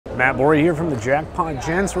Matt Borey here from the Jackpot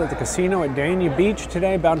Gents. We're at the casino at Dania Beach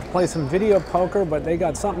today, about to play some video poker, but they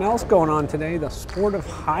got something else going on today, the sport of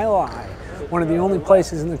highlight. One of the only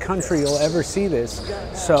places in the country you'll ever see this.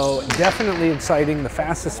 So definitely exciting, the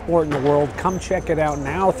fastest sport in the world. Come check it out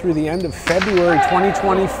now through the end of February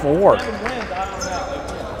 2024.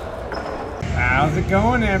 How's it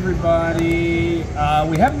going, everybody?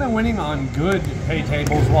 We haven't been winning on good pay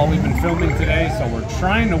tables while we've been filming today, so we're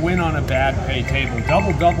trying to win on a bad pay table.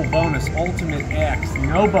 Double bonus, Ultimate X,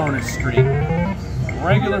 no bonus streak.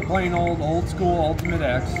 Regular plain old school Ultimate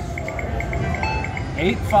X.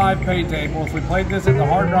 8-5 pay table. If we played this at the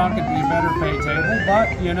Hard Rock, it'd be a better pay table,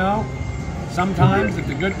 but you know, sometimes if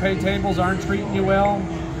the good pay tables aren't treating you well,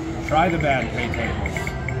 try the bad pay tables.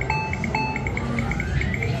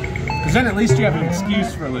 Because then at least you have an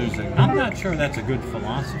excuse for losing. I'm not sure that's a good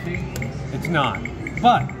philosophy. It's not,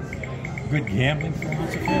 but good gambling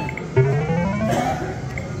philosophy.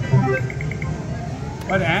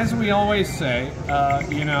 But as we always say,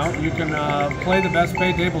 you know, you can play the best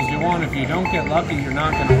pay tables you want. If you don't get lucky, you're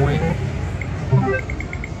not going to win.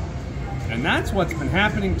 And that's what's been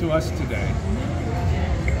happening to us today.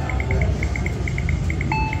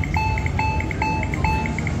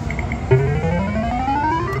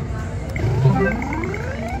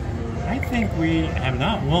 I think we have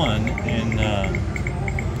not won in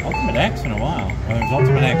Ultimate X in a while. Whether it's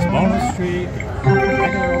Ultimate X bonus streak,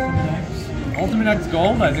 regular Ultimate X. Ultimate X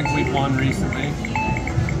Gold, I think we've won recently.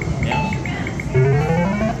 Yeah.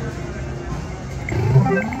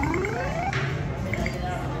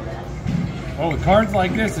 Oh, with cards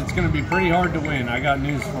like this, it's going to be pretty hard to win. I got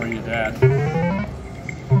news for you, Dad.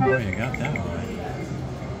 Oh, you got that right.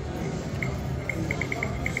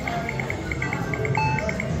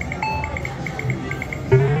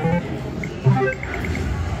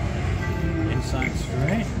 Inside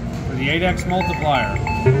straight. For the 8X multiplier.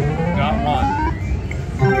 Got one.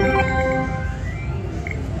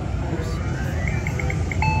 Oops.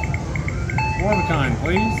 Four of a kind,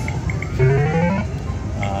 please.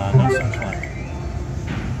 No such luck.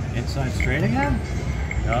 Inside straight again?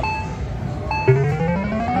 Yep.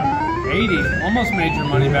 80. Almost made your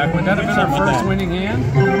money back. Would that have been our first winning hand?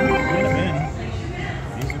 Could have been.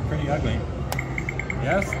 These are pretty ugly.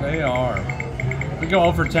 Yes, they are. If we go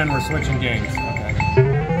over 10, we're switching games.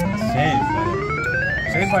 Okay.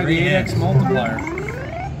 Saved by the 8X multiplier.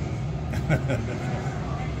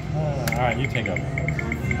 All right, you take over.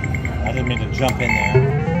 I didn't mean to jump in there.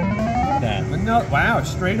 Look at that. But no, wow,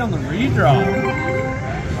 straight on the redraw.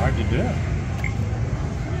 Hard to do.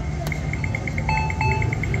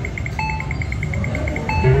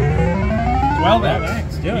 Well,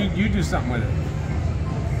 12X. You do something with it.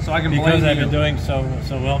 So I can blame you. Because I've been doing so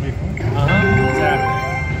well before. Exactly.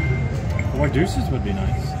 4 deuces would be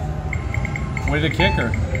nice. With a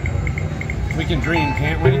kicker. We can dream,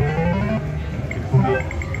 can't we?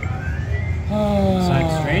 Side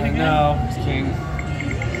straight again? No, it's king.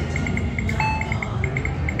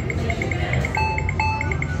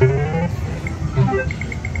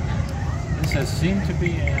 This has seemed to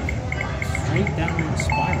be a straight downward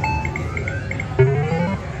spiral.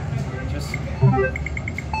 Just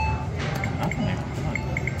nothing there. Come on.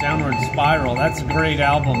 Downward Spiral. That's a great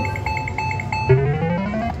album.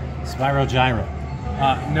 Spiral gyro.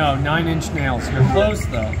 No, 9 Inch Nails. You're close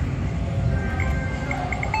though.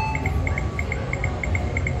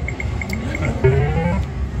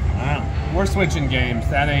 Wow. We're switching games.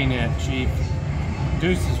 That ain't it, Chief.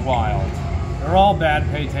 Deuces wild. They're all bad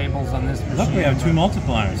pay tables on this machine. Look, we have 2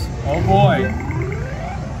 multipliers. Oh boy.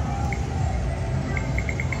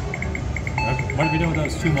 What do we do with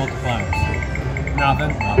those 2 multipliers?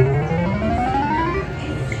 Nothing.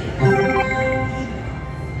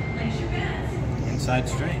 Inside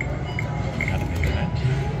straight. Gotta be that.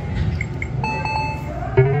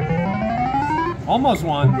 Almost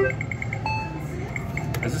won.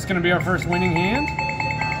 Is this going to be our first winning hand?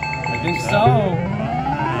 I think so.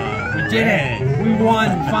 Wow. We did it. We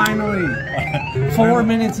won, finally. 4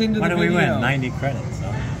 minutes into the video. What did we win? 90 credits. So.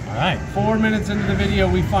 All right. 4 minutes into the video,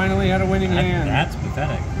 we finally had a winning hand. That's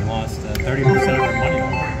pathetic. We lost 30% of our money.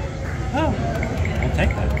 Oh, we'll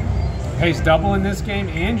take that. Pays double in this game,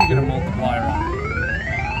 and you get a multiplier on it.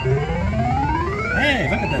 Hey,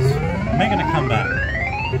 look at this. We're making a comeback.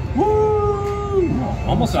 Woo!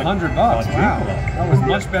 Almost $100. Wow. That was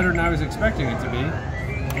much better than I was expecting it to be.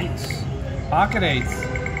 8s. Pocket 8s.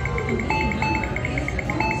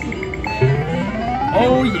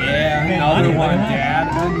 Oh yeah, another one, Dad.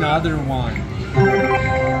 Another one.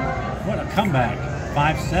 What a comeback.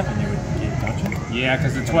 5-7 you would keep, don't you? Yeah,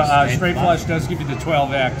 because the straight flush does give you the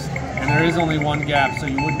 12X. And there is only one gap, so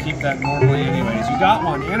you would keep that normally anyways. You got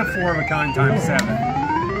one, and a 4 of a kind times 7.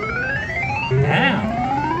 Now,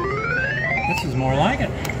 this is more like it.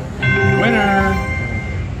 Winner!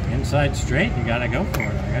 Inside straight, you gotta go for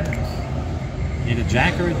it, I guess. Need a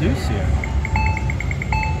jack or a deuce here.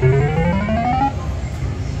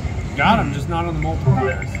 Got him, just not on the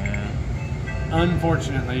multipliers. Yeah.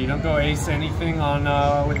 Unfortunately, you don't go ace anything on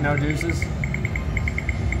with no deuces.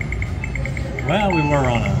 Well, we were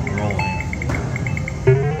on a roll here.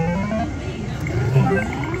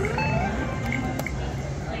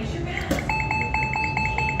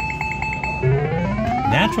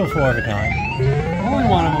 Natural 4 of a kind. Only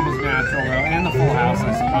one of them was natural though, and the full house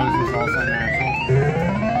I suppose was also natural.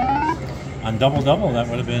 On double-double, that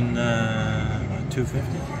would have been what,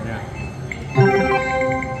 250. Yeah.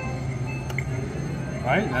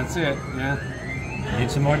 Right, that's it. Yeah.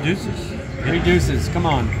 Need some more deuces. 3 deuces, come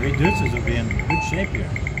on. 3 deuces will be in good shape here.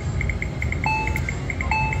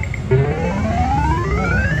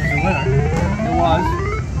 There's a winner. It was.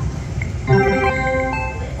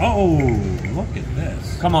 Oh, look at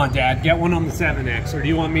this. Come on, Dad, get one on the 7X, or do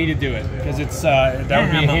you want me to do it? Because it's that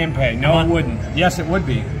would be a hand pay. No, it wouldn't. Yes, it would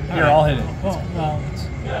be. Here, I'll hit it. Well, it's,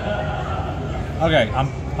 okay.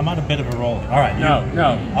 I'm on a bit of a roll. All right. No.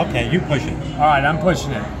 Okay, you push it. All right, I'm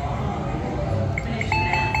pushing it.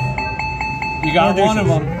 You got one of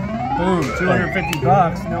them. Boom, 250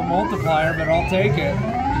 bucks. No multiplier, but I'll take it.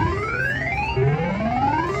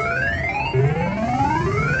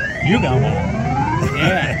 You got one.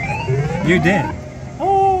 Yeah. You did.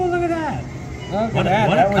 Oh, look at that. Look at that.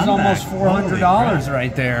 That was almost $400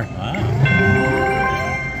 right there. Wow.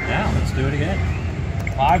 Now, let's do it again.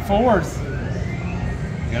 5 fours.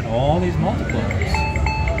 You got all these multipliers.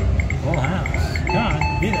 Full house. Come on,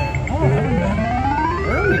 be there. Oh, heaven bet.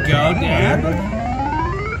 There we go, Dad.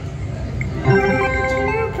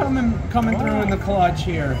 Coming through in the clutch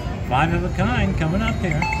here. 5 of a kind coming up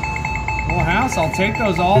here. Full house, I'll take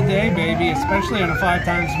those all day, baby, especially on a 5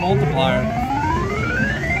 times multiplier.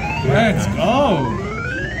 Let's go.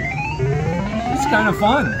 It's kind of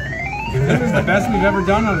fun. This is the best we've ever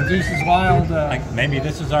done on a Deuces Wild. Like maybe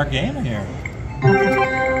this is our game here.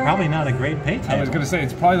 Probably not a great pay table. I was going to say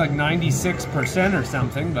it's probably like 96% or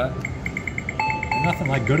something, but nothing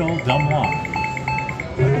like good old dumb luck.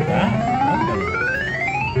 Look at that.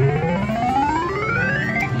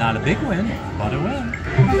 Not a big win, but a win.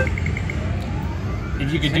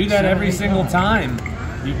 If you could do that every single time,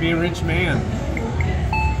 you'd be a rich man.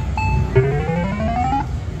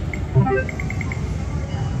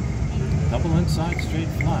 Double inside straight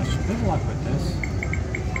flush. Good luck with this.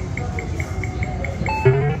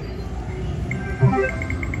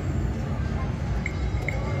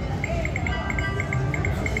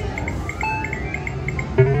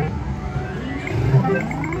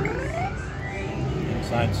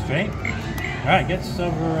 Inside straight. All right, gets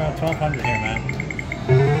over 1,200 here, man.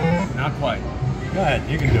 Not quite. Go ahead,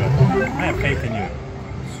 you can do it. I have faith in you.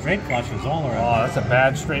 Straight flushes all around. Oh, that's a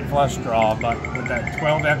bad straight flush draw, but with that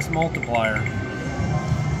 12x multiplier.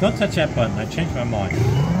 Don't touch that button, I changed my mind.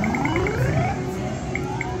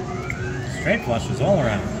 Straight flushes all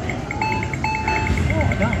around. Oh,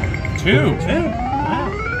 I got one. 2. Wow.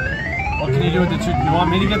 What can you do with the 2? You want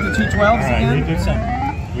me to get the 2 12s All right, again? you do something.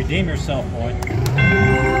 Redeem yourself, boy.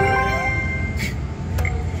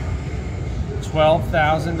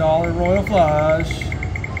 $12,000 royal flush.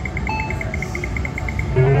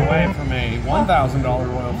 On the way from a $1,000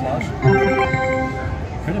 royal flush.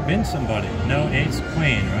 Could have been somebody. No ace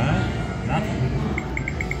queen, right? Nothing.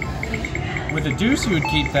 With a deuce, you would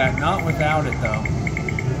keep that. Not without it, though.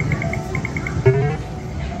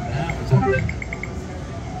 That was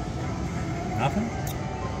nothing.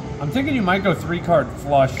 I'm thinking you might go 3-card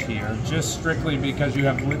flush here, just strictly because you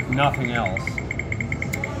have nothing else.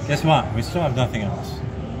 Guess what? We still have nothing else.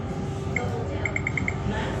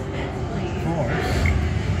 Fours.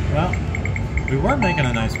 Well, we were making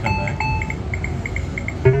a nice comeback.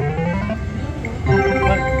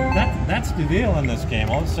 But that's the deal in this game.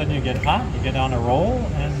 All of a sudden you get hot, you get on a roll,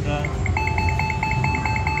 and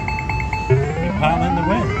you pile in the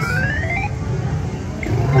wins.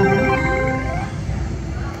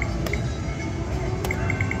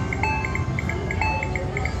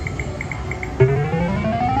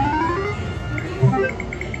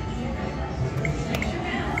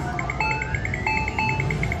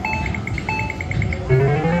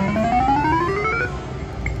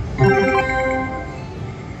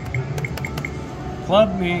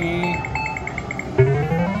 Club me.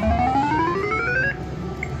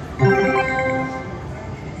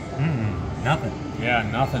 Nothing. Yeah,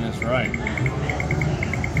 nothing is right.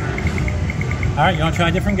 All right, you want to try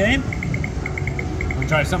a different game? Want to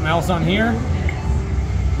try something else on here?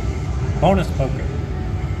 Bonus poker.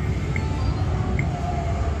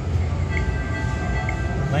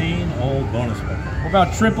 Plain old bonus poker. What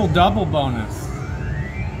about triple-double bonus?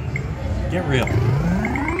 Get real.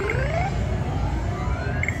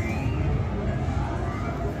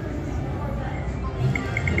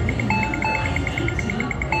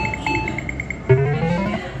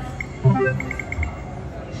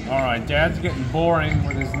 All right, Dad's getting boring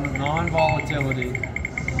with his non-volatility.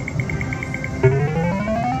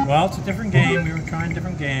 Well, it's a different game. We were trying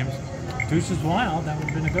different games. Deuces Wild, that would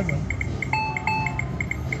have been a good one.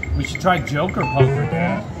 We should try Joker poker,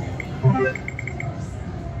 Dad.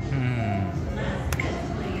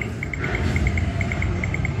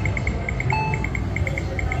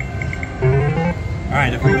 All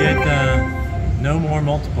right, if we get no more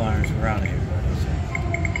multipliers, we're out of here.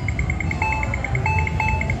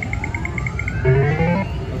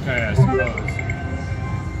 Okay, I suppose.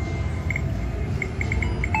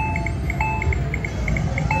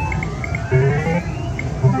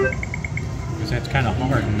 Because that's kind of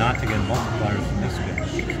hard not to get multipliers from this game.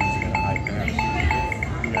 Since you got a high pair.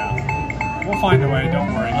 Yeah. We'll find a way,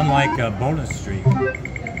 don't worry. Unlike a bonus streak.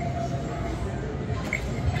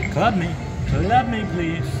 Club me,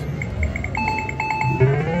 please.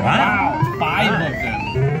 Wow, 5 of them.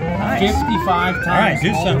 Nice. 55 times. All right,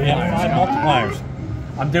 do something. Yeah, 5 multipliers.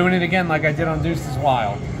 I'm doing it again like I did on Deuces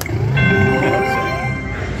Wild.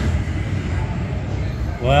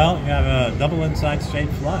 Well, you have a double inside straight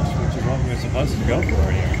flush, which is what we're supposed to go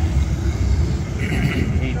for here.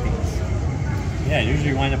 Hate these. Yeah, usually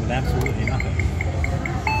you wind up with absolutely nothing.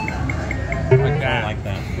 Like that. Like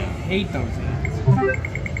that. Yeah. Hate those hands.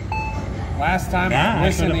 Last time I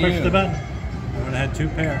listened should to have pushed you. the button. I would have had 2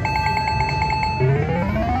 pairs.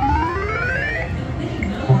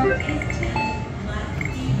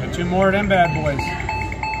 Got 2 more of them bad boys.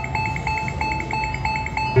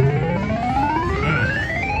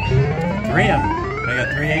 Three of them. They got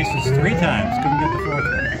 3 aces 3 times. Couldn't get the 4th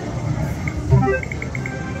one.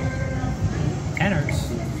 Tenors.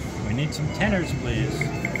 We need some tenors, please.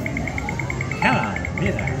 Come on, be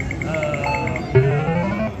there.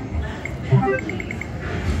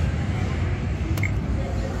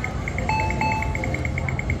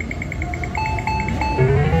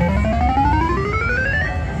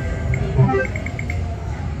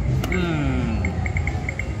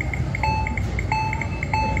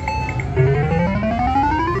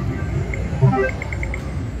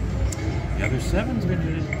 The other 7's been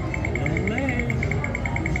hit a little late.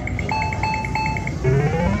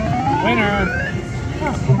 Winner.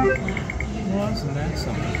 Huh. Wasn't that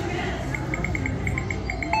something?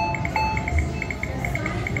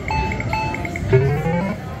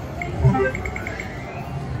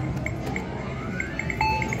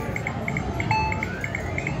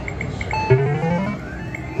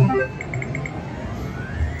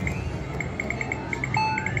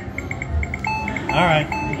 All right,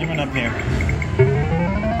 we're giving up here.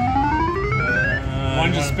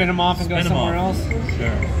 Want to just spin them off and go somewhere else?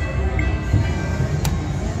 Sure.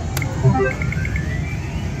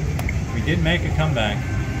 We did make a comeback.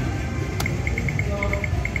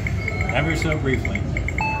 Ever so briefly.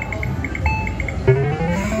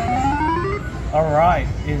 All right,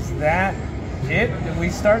 is that it? Did we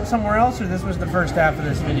start somewhere else, or this was the first half of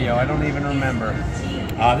this video? I don't even remember.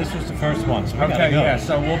 This was the first one, so we gotta Okay, go. yeah,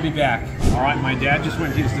 so we'll be back. All right, my dad just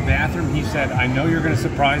went to use the bathroom. He said, I know you're going to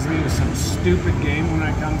surprise me with some stupid game when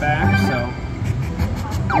I come back, so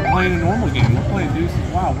we're playing a normal game. We're playing Deuces.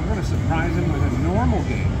 Wow, we're going to surprise him with a normal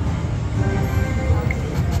game.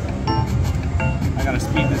 I got to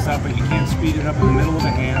speed this up, but you can't speed it up in the middle of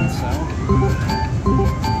a hand, so.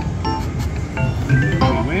 Did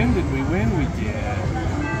we win? Did we win? We did.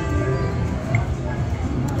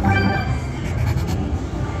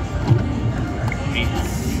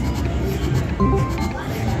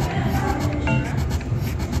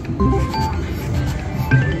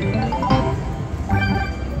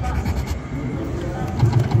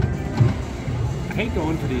 I hate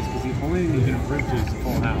going for these because the only thing you can improve to is the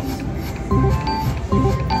full house.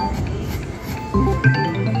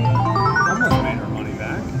 Almost made our money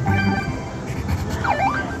back.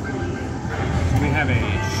 We have a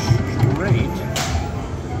straight,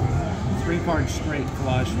 3-card straight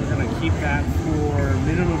flush. We're going to keep that for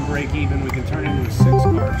minimum break even. We can turn into a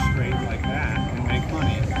 6-card straight like that and make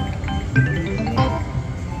money.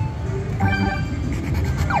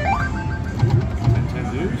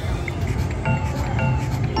 10 deuce.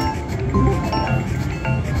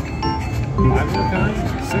 5 of a kind,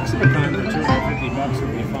 6 of a kind for $250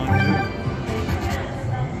 would be fun too.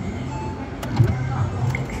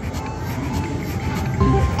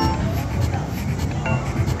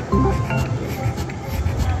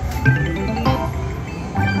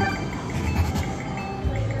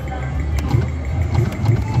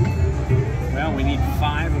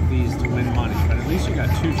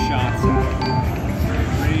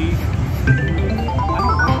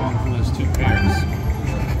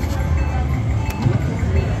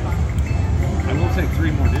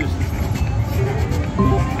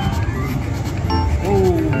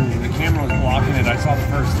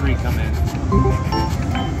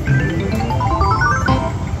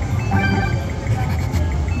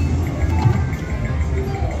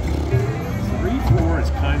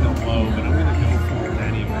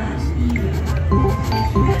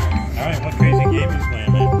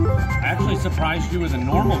 surprised you with a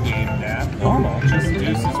normal game, Dad. Normal? Just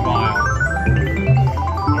Deuces Wild.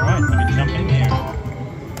 Alright, let me jump in here.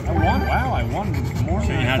 I won. Wow, I won more Show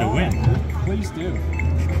than you how to win. Please do.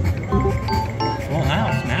 Full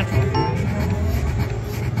house, natural.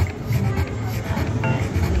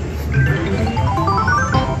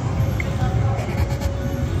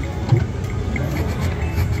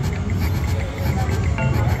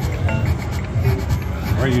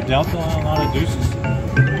 Are you dealt a lot of deuces?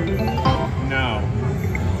 No.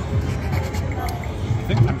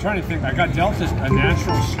 I'm trying to think. I got dealt a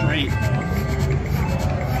natural straight.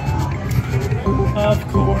 Of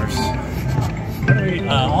course. What do we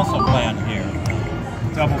also play on here?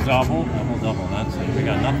 Double-double. Double-double, that's it. We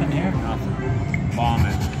got nothing here? Nothing.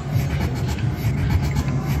 Bombing.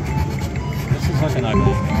 This is looking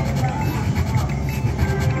ugly.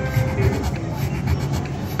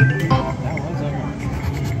 That was ugly.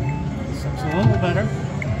 This looks a little better.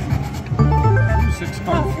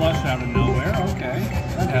 6-card flush out of nowhere. Okay,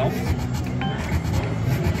 that helps.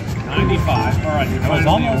 95. All right, you're It was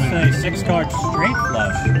almost a 6-card straight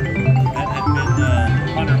flush. That had been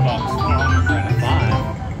 $100, 400 credits. 5.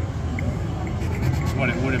 That's what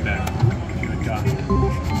it would have been if you had gotten it.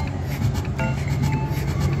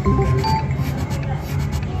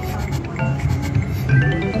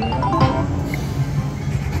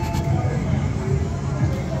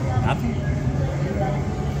 Nothing.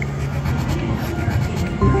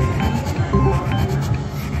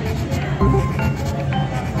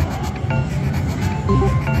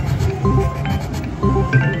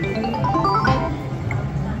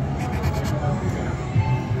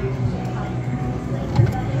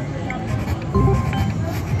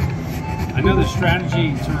 Another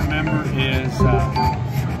strategy to remember is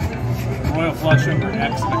royal flush over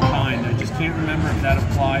X of a kind. I just can't remember if that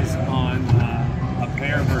applies on a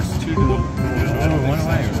pair versus 2 to the royal. I don't think so.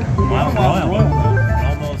 Wild Wild royal. royal.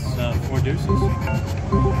 Almost 4 deuces.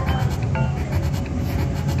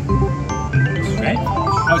 Straight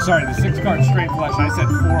flush. Oh, sorry, the 6-card straight flush. I said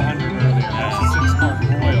 400 earlier. That's a 6-card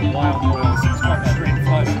royal, wild royal, 6-card straight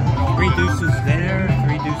flush. 3 deuces there,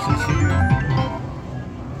 3 deuces here.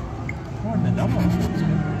 More than the double.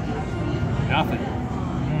 Nothing.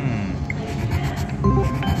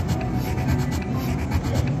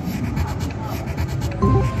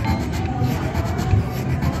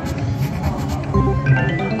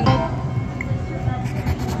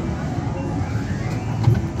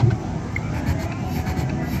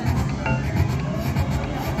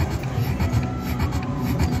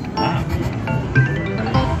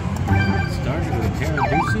 Started with a pair of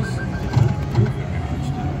deuces. Did not improve very much,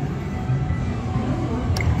 did it?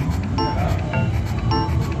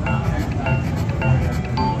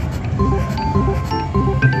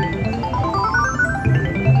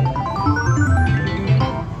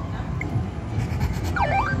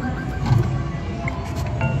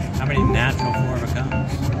 How many natural 4 of a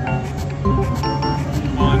kinds?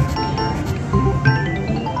 1.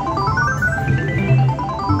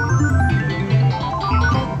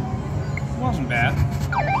 Wasn't bad.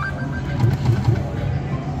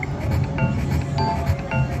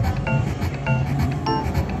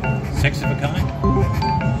 6 of a kind?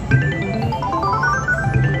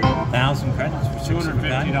 1,000 credits for 6 of a $250.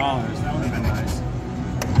 kind? That would have been nice.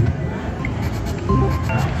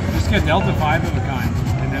 Just get Delta 5 of a kind,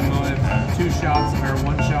 and then we'll have 2 shots or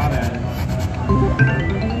 1 shot at it.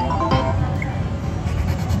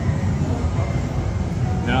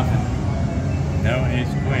 Nothing. No ace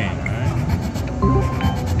queen, right?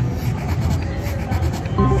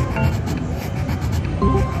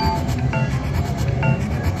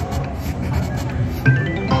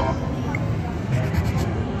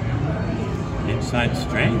 Inside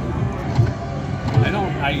straight?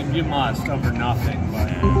 You must over nothing, but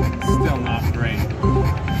still not great.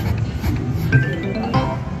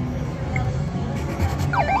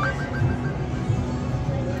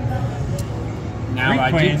 Now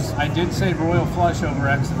I did say royal flush over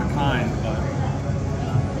X of a kind, but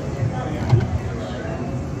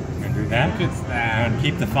We're gonna do that. if it's that. And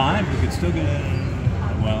keep the 5, you could still get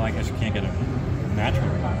a, well, I guess you can't get a natural,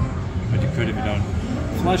 but you could if you don't.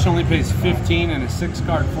 Flush only pays 15 and a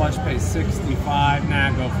 6-card flush pays 65.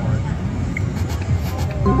 Nah, go for it.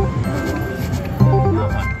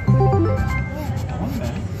 One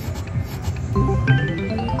bad.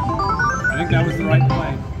 I think that was the right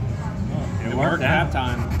play. It It worked worked that out.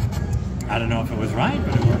 time. I don't know if it was right,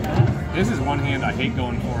 but it worked out. This is one hand I hate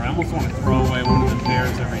going for. I almost want to throw away one of the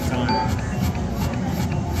pairs every time.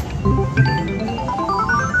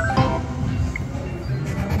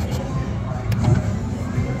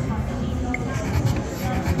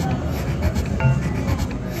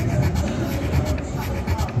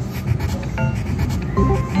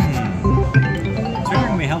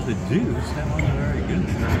 the deuce. That wasn't very good.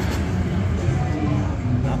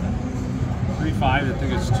 Nothing. 3-5, I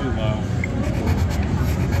think it's too low.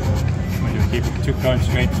 Would you keep it 2 cards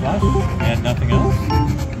straight flush? And nothing else?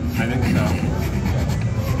 I think so.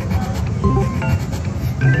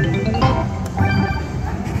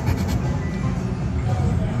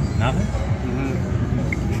 Nothing?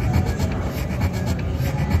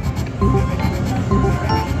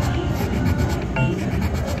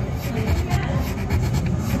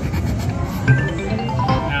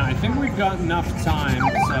 Now, I think we've got enough time,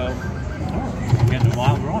 so... Getting a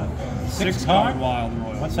wild royal. 6 card wild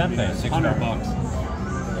royal. What's that pay? $100 bucks.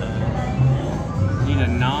 Need a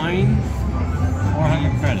 9.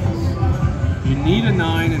 400 credits. You need a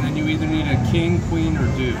 9, and then you either need a king, queen, or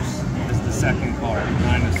deuce as the second card.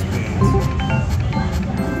 9 of spades.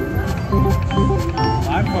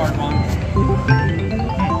 5 card one.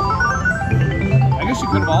 I guess you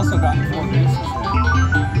could have also gotten 4 deuces.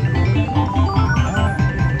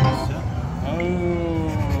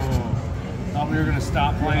 We were going to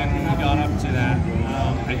stop playing when we got up to that.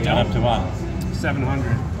 I Got up to what?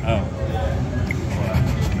 700. Oh.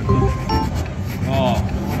 Oh,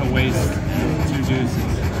 what a waste. 2 deuces.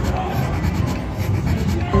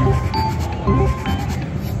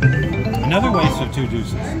 Another waste of 2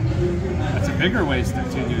 deuces. That's a bigger waste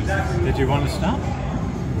of 2 deuces. Did you want to stop?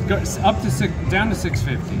 Go up to down to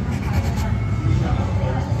 650.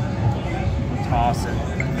 Toss it.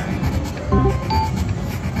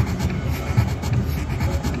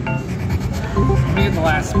 Let me get the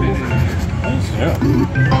last spin in here. Please do.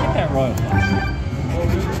 Get that royal flush.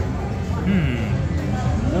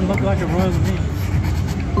 Doesn't look like a royal to me.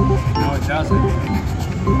 No, it doesn't.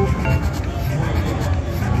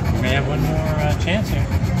 We may have one more chance here.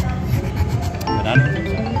 But I don't think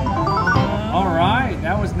so. All right,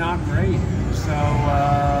 that was not great. So,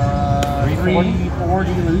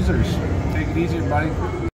 340 losers. Take it easy, everybody.